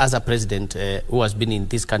as a president who has been in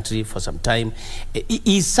this country for some time,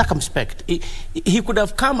 is circumspect. He could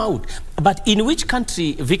have come out. But in which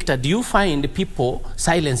country, Victor, do you find people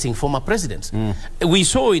silencing former presidents? We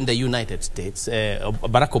saw in the United States,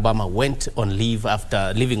 Barack Obama went on leave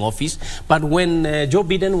after leaving office, but when Joe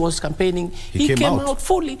Biden was campaigning, he came out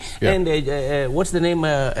fully. Yeah. And what's the name?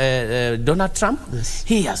 Donald Trump? Yes.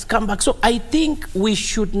 He has come back. So I think we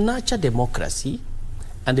should nurture democracy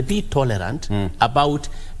and be tolerant about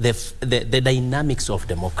the dynamics of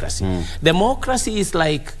democracy. Democracy is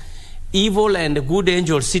like evil and good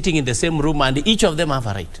angels sitting in the same room, and each of them have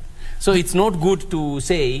a right. So it's not good to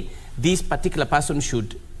say this particular person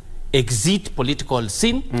should exit political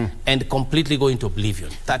sin and completely go into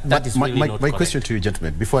oblivion. That is really not correct. My question to you,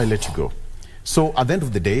 gentlemen, before I let you go. So at the end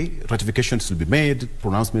of the day, ratifications will be made,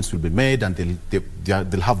 pronouncements will be made, and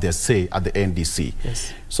they'll have their say at the NDC.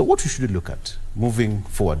 Yes. So what should we look at moving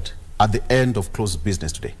forward at the end of closed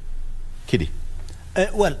business today? Kidi.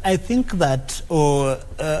 Well, I think that,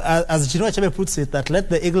 as Chinua Achebe puts it, that let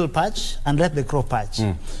the eagle perch and let the crow perch.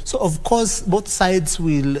 So, of course, both sides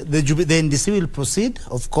will, the NDC will proceed,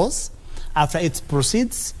 of course. After it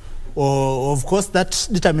proceeds, of course, that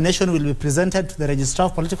determination will be presented to the registrar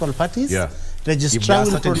of political parties. Yeah. Registrar if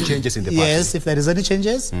there are certain changes in the party. Yes, if there is any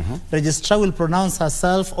changes, registrar will pronounce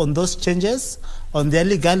herself on those changes, on their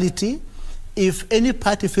legality. If any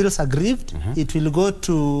party feels aggrieved, it will go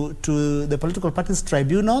to the political parties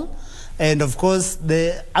tribunal. And of course,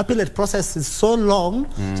 the appellate process is so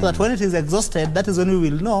long, so that when it is exhausted, that is when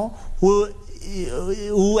we will know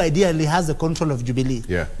who ideally has the control of Jubilee.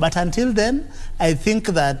 Yeah. But until then, I think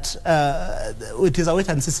that it is a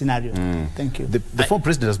wait-and-see scenario. Thank you. The former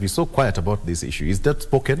president has been so quiet about this issue. Is that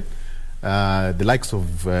spoken? The likes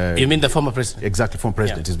of... you mean the former president? Exactly, former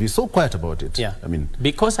president. He's been so quiet about it. Yeah. I mean...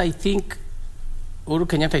 Because I think Uhuru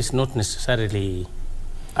Kenyatta is not necessarily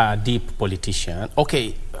a deep politician.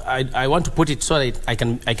 Okay, I want to put it so that I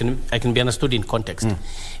can be understood in context.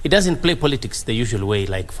 He doesn't play politics the usual way,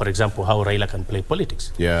 like, for example, how Raila can play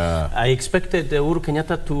politics. Yeah. I expected Uhuru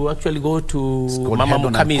Kenyatta to actually go to Mama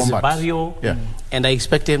Mukami's barrio, and I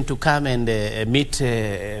expect him to come and meet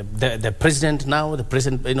the president now, the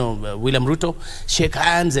president, William Ruto, shake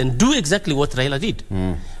hands and do exactly what Raila did.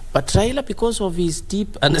 But Raila, because of his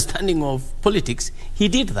deep understanding of politics, he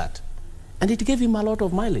did that. And it gave him a lot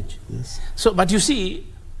of mileage. Yes. So, but you see,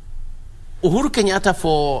 Uhuru Kenyatta,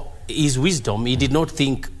 for his wisdom, he did not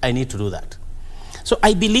think, I need to do that. So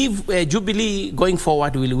I believe Jubilee going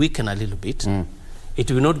forward will weaken a little bit.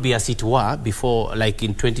 It will not be as it were before, like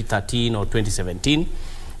in 2013 or 2017.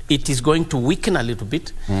 It is going to weaken a little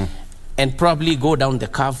bit and probably go down the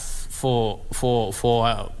curve for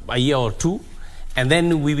a year or two. And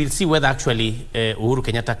then we will see whether actually Uhuru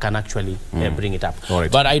Kenyatta can actually bring it up.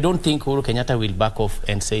 Right. But I don't think Uhuru Kenyatta will back off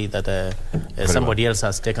and say that somebody else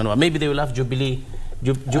has taken over. Maybe they will have Jubilee.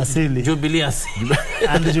 Jubilee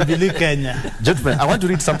and Jubilee Kenya. Gentlemen, I want to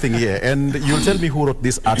read something here, and you'll tell me who wrote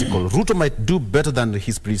this article. Ruto might do better than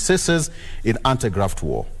his predecessors in anti-graft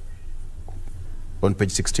war. On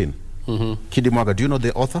page 16. Kidi Mwaga, do you know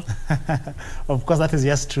the author? Of course, that is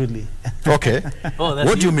yes, truly. Okay.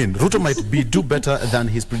 What do you mean? Ruto might do better than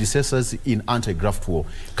his predecessors in anti-graft war.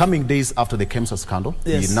 Coming days after the KEMSA scandal,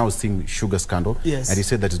 he now seeing sugar scandal, and he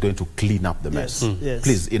said that he's going to clean up the mess. Yes.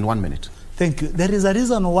 Please, in 1 minute. Thank you. There is a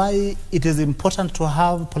reason why it is important to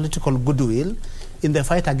have political goodwill in the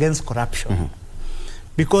fight against corruption.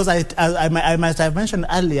 Because I might have mentioned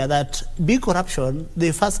earlier that big corruption,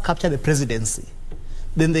 they first capture the presidency.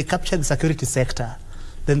 Then they capture the security sector.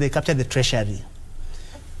 Then they capture the treasury.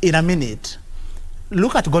 In a minute,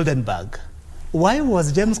 look at Goldenberg. Why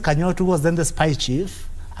was James Kanyot, who was then the spy chief,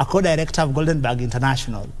 a co-director of Goldenberg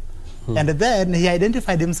International? And then he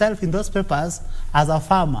identified himself in those papers as a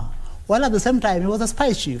farmer, while at the same time he was a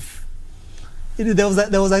spy chief. There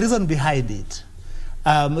was a reason behind it.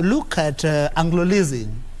 Look at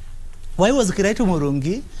Anglo-leasing. Why was Kiraitu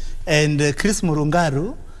Murungi and Chris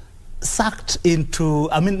Murungaru sucked into,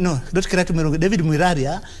 David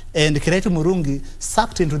Mwiraria and Kiraitu Murungi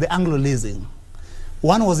sucked into the Anglo-leasing.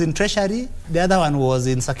 One was in treasury, the other one was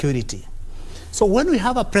in security. So when we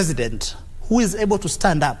have a president who is able to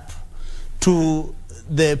stand up to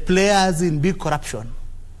the players in big corruption,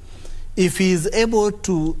 if he is able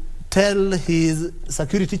to tell his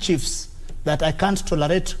security chiefs that I can't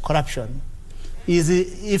tolerate corruption,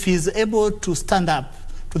 if he is able to stand up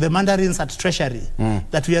to the mandarins at treasury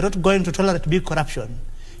that we are not going to tolerate big corruption,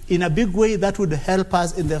 in a big way that would help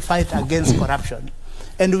us in the fight against corruption.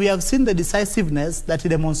 And we have seen the decisiveness that he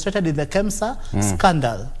demonstrated in the KEMSA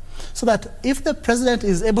scandal. So that if the president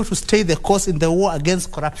is able to stay the course in the war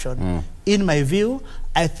against corruption, in my view,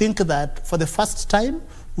 I think that for the first time,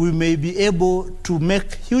 we may be able to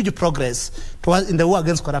make huge progress in the war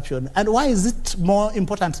against corruption. And why is it more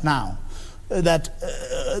important now that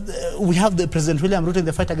we have the President William Ruto in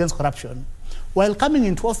the fight against corruption? While coming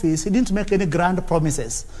into office, he didn't make any grand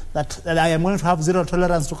promises that I am going to have zero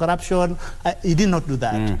tolerance to corruption. He did not do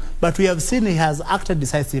that. But we have seen he has acted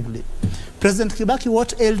decisively. President Kibaki,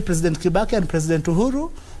 what ailed President Kibaki and President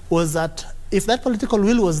Uhuru was that if that political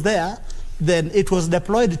will was there, then it was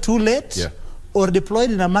deployed too late or deployed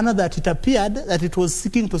in a manner that it appeared that it was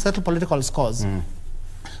seeking to settle political scores.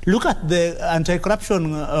 Look at the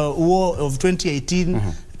anti-corruption war of 2018,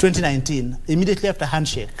 2019, immediately after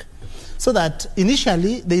handshake. So that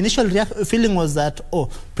initially, the initial feeling was that, oh,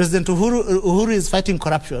 President Uhuru is fighting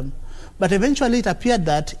corruption. But eventually it appeared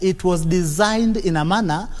that it was designed in a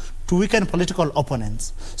manner to weaken political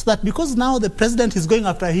opponents. So that because now the president is going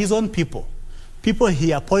after his own people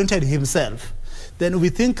he appointed himself, then we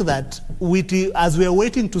think that, as we are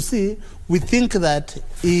waiting to see, we think that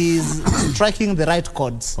he is striking the right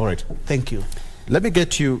chords. All right. Thank you. Let me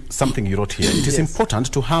get you something you wrote here. It is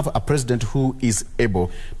important to have a president who is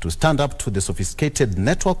able to stand up to the sophisticated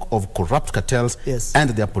network of corrupt cartels and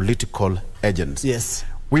their political agents. Yes.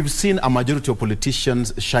 We've seen a majority of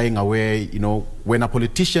politicians shying away, you know, when a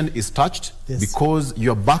politician is touched, because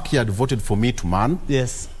your backyard voted for me to man,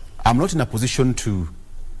 I'm not in a position to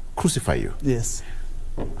crucify you. Yes.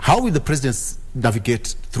 How will the president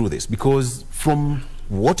navigate through this? Because from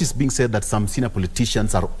what is being said that some senior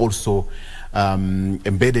politicians are also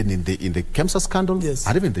embedded in the KEMSA scandal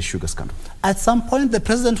and even the sugar scandal. At some point, the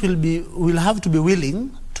president will have to be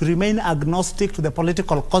willing to remain agnostic to the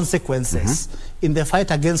political consequences in the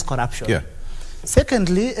fight against corruption.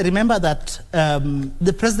 Secondly, remember that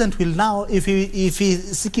the president will now, if he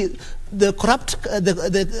seeks the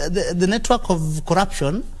network of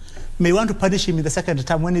corruption, may want to punish him in the second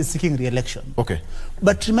term when he's seeking re-election. Okay.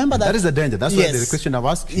 But remember that... That is the danger. That's why the question I've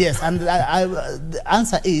asked you. Yes, and the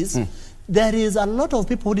answer is, there is a lot of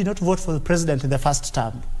people who did not vote for the president in the first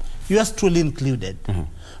term, yours truly included.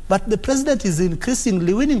 But the president is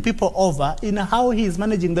increasingly winning people over in how he is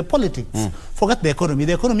managing the politics. Forget the economy.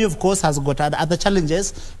 The economy, of course, has got other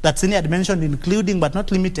challenges that Sini had mentioned, including but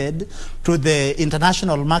not limited to the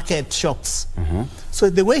international market shocks. So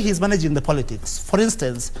the way he's managing the politics, for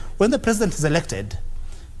instance, when the president is elected,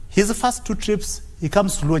 his first 2 trips, he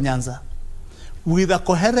comes to Luo Nyanza with a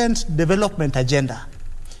coherent development agenda.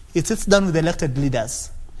 He sits down with elected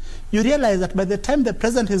leaders. You realize that by the time the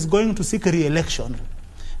president is going to seek re-election,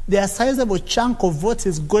 there are sizable chunk of votes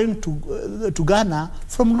is going to Ghana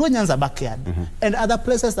from Luo Nyanza backyard and other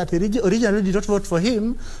places that originally did not vote for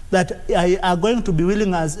him that are going to be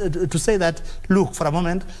willing to say that, look, for a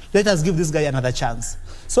moment, let us give this guy another chance.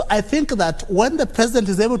 So I think that when the president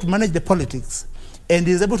is able to manage the politics and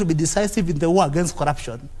is able to be decisive in the war against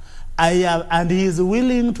corruption, and he is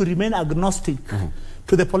willing to remain agnostic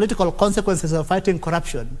to the political consequences of fighting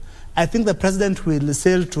corruption, I think the president will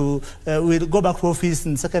go back to office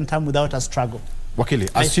in second term without a struggle. Wakili,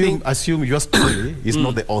 assume your story is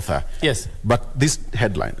not the author. Yes. But this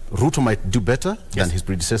headline, Ruto might do better than his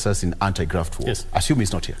predecessors in anti-graft war. Yes. Assume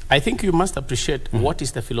he's not here. I think you must appreciate what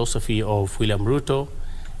is the philosophy of William Ruto,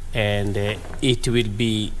 and it will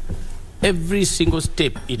be every single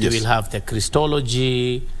step. It will have the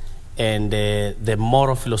Christology and the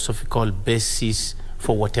moral philosophical basis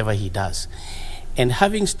for whatever he does. And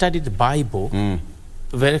having studied the Bible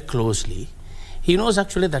very closely, he knows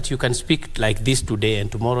actually that you can speak like this today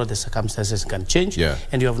and tomorrow the circumstances can change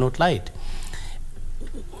and you have not lied.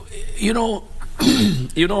 You know,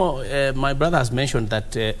 my brother has mentioned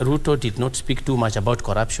that Ruto did not speak too much about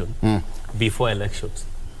corruption before elections.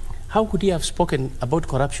 How could he have spoken about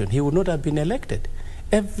corruption? He would not have been elected.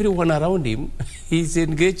 Everyone around him is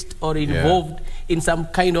engaged or involved in some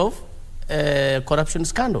kind of corruption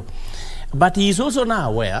scandal. But he is also now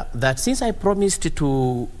aware that since I promised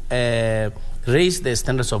to raise the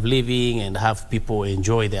standards of living and have people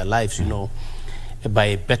enjoy their lives, you know,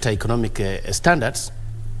 by better economic standards,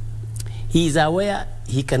 he is aware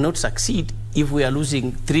he cannot succeed if we are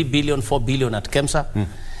losing 3 billion, 4 billion at KEMSA.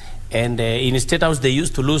 And in the State House, they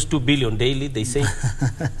used to lose 2 billion daily, they say,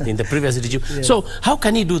 in the previous regime. So how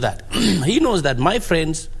can he do that? He knows that my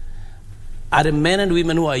friends are the men and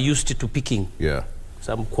women who are used to picking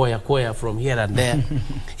some koya from here and there.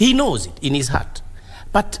 He knows it in his heart.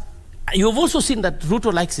 But you've also seen that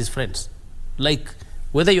Ruto likes his friends. Like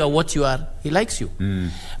Whether you are what you are, he likes you.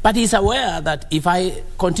 But he's aware that if I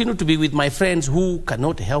continue to be with my friends who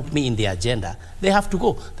cannot help me in the agenda, they have to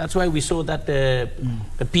go. That's why we saw that the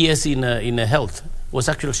PS in health was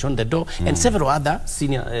actually shown the door, and several other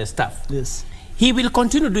senior staff. Yes. He will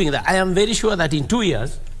continue doing that. I am very sure that in 2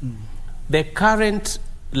 years, the current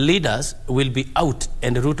leaders will be out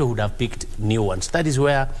and Ruto would have picked new ones. That is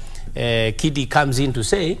where Kidi comes in to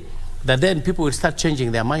say that then people will start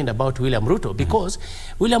changing their mind about William Ruto, because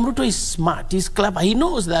William Ruto is smart, he's clever. He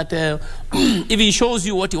knows that if he shows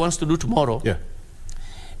you what he wants to do tomorrow,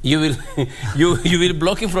 you will you will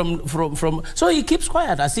block him from. So he keeps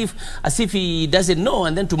quiet as if he doesn't know,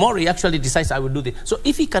 and then tomorrow he actually decides, I will do this. So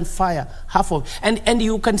if he can fire half of, and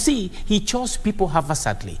you can see he chose people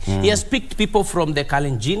haphazardly. He has picked people from the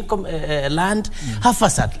Kalenjin land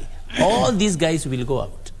haphazardly. All these guys will go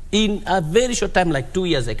out. In a very short time, like 2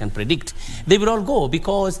 years, I can predict, they will all go,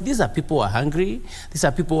 because these are people who are hungry. These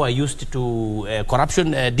are people who are used to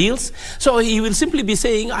corruption deals. So he will simply be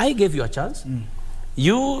saying, I gave you a chance.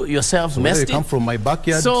 You yourself messed it. You come from my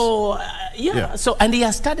backyard. So, So, and he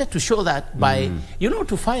has started to show that by,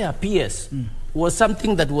 to fire PS was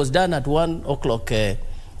something that was done at 1 o'clock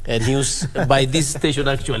news by this station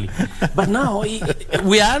actually. But now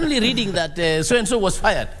we are only reading that so-and-so was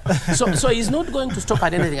fired. So he's not going to stop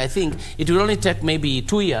at anything. I think it will only take maybe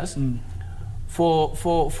 2 years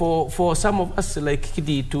for some of us like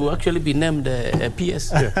Kidi to actually be named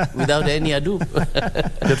PS without any ado.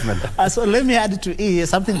 So let me add to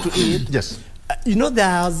something to it. Yes. There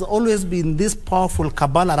has always been this powerful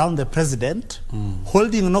cabal around the president,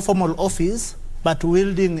 holding no formal office, but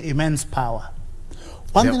wielding immense power.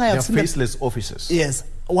 One thing I have seen faceless officers. Yes.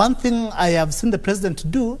 One thing I have seen the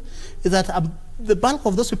president do is that the bulk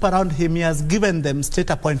of those people around him, he has given them state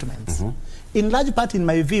appointments. In large part, in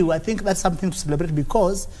my view, I think that's something to celebrate,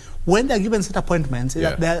 because when they are given state appointments,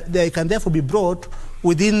 they can therefore be brought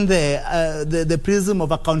within the prism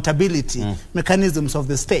of accountability mechanisms of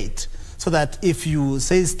the state, so that if you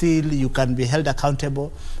say still, you can be held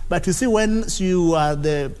accountable. But you see, when you are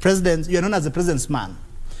the president, you are known as the president's man.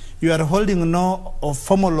 You are holding no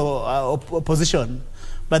formal position,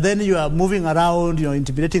 but then you are moving around,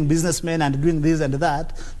 intimidating businessmen and doing this and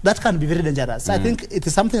that. That can be very dangerous. I think it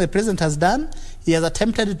is something the president has done. He has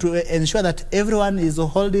attempted to ensure that everyone is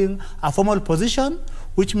holding a formal position,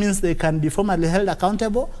 which means they can be formally held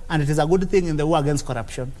accountable, and it is a good thing in the war against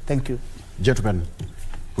corruption. Thank you. Gentlemen,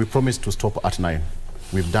 we promised to stop at 9.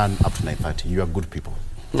 We've done up to 9:30. You are good people.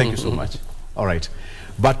 Thank you so much. All right.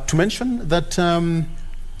 But to mention that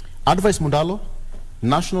Advice Mundalo,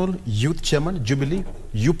 National Youth Chairman, Jubilee,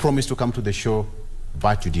 you promised to come to the show,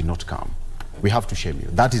 but you did not come. We have to shame you.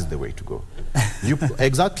 That is the way to go.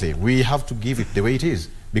 Exactly. We have to give it the way it is,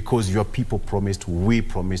 because your people promised, we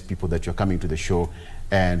promised people that you're coming to the show,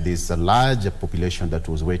 and there's a large population that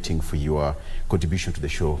was waiting for your contribution to the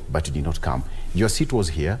show, but you did not come. Your seat was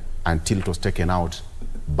here until it was taken out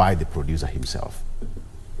by the producer himself.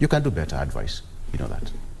 You can do better, Advice. You know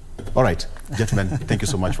that. All right, gentlemen, thank you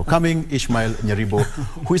so much for coming. Ishmael Nyaribo,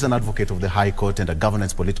 who is an advocate of the High Court and a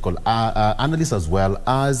governance political analyst, as well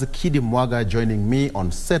as Kidi Mwaga, joining me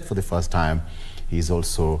on set for the first time. He is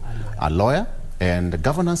also a lawyer and a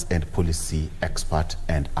governance and policy expert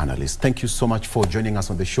and analyst. Thank you so much for joining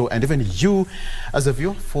us on the show, and even you as a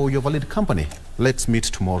viewer for your valid company. Let's meet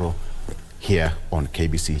tomorrow here on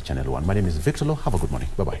KBC Channel 1. My name is Victor Oloo. Have a good morning.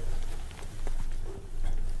 Bye-bye.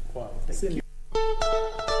 Wow, thank you.